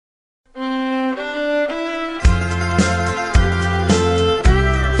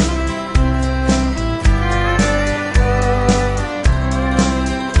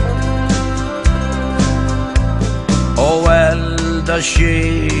Does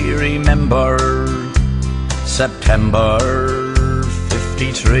she remember September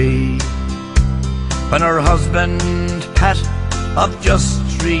 '53, when her husband Pat, of just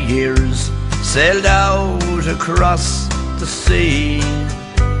 3 years, sailed out across the sea?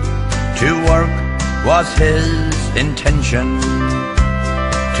 To work was his intention,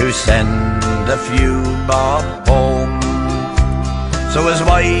 to send a few bob home, so his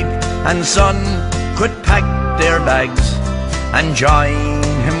wife and son could pack their bags and join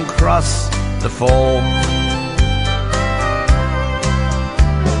him cross the foam.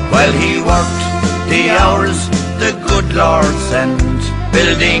 While he worked the hours the good Lord sent,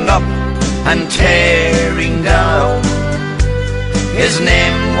 building up and tearing down, his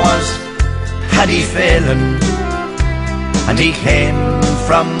name was Paddy Phelan, and he came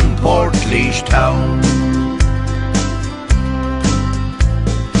from Portlaoise town.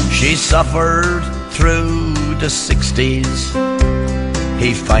 She suffered through the '60s,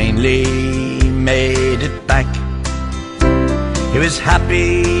 he finally made it back. He was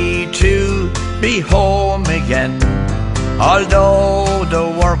happy to be home again, although the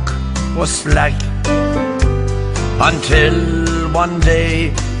work was slack, until one day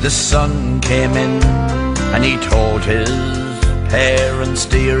the son came in and he told his parents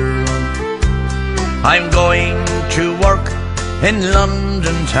dear, I'm going to work in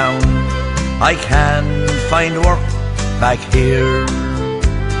London town, I can't find work back here.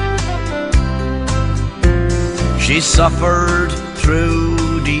 She suffered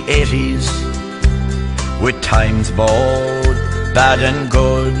through the '80s, with times both bad and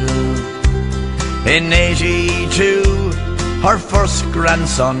good. In '82 her first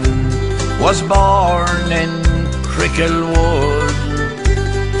grandson was born in Cricklewood,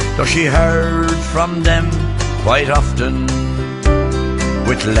 though she heard from them quite often,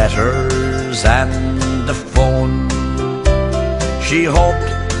 with letters and the phone. She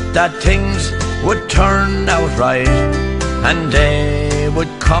hoped that things would turn out right and they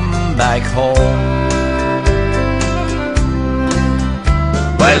would come back home.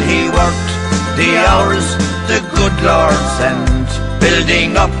 While he worked the hours the good Lord sent,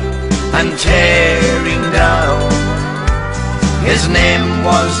 building up and tearing down, his name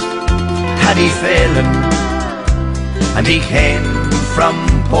was Paddy Phelan, and he came from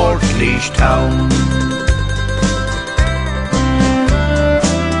Portlaoise town.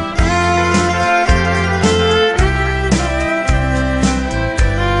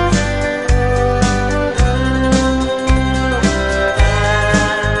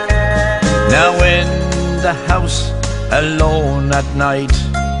 Now in the house alone at night,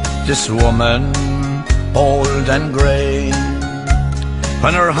 this woman old and grey,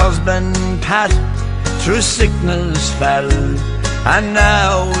 when her husband Pat through sickness fell and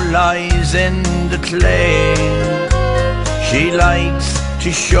now lies in the clay, she likes to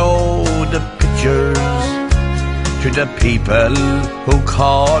show the pictures to the people who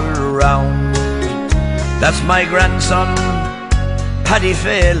call around. That's my grandson Paddy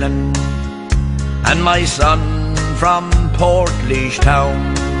Phelan, and my son from Portlaoise town.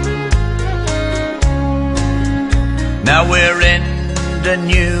 Now we're in the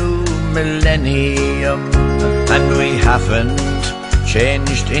new millennium, and we haven't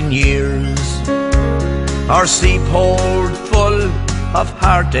changed in years. Our seaport full of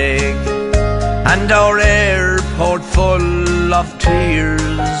heartache, and our airport full of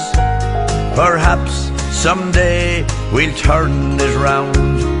tears. Perhaps someday we'll turn it round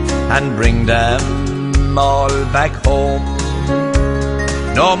and bring them all back home.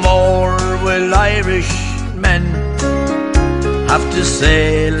 No more will Irish men have to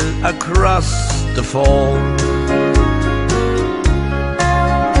sail across the foam.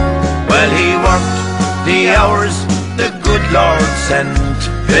 Well, he worked the hours the good Lord sent,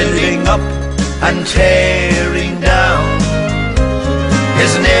 building up and tearing down.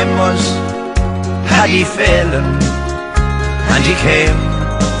 His name was Paddy Phelan, and he came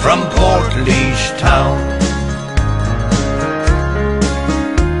from Portlaoise town.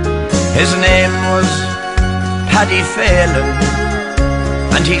 His name was Paddy Phelan,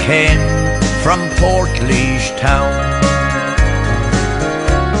 and he came from Portlaoise town.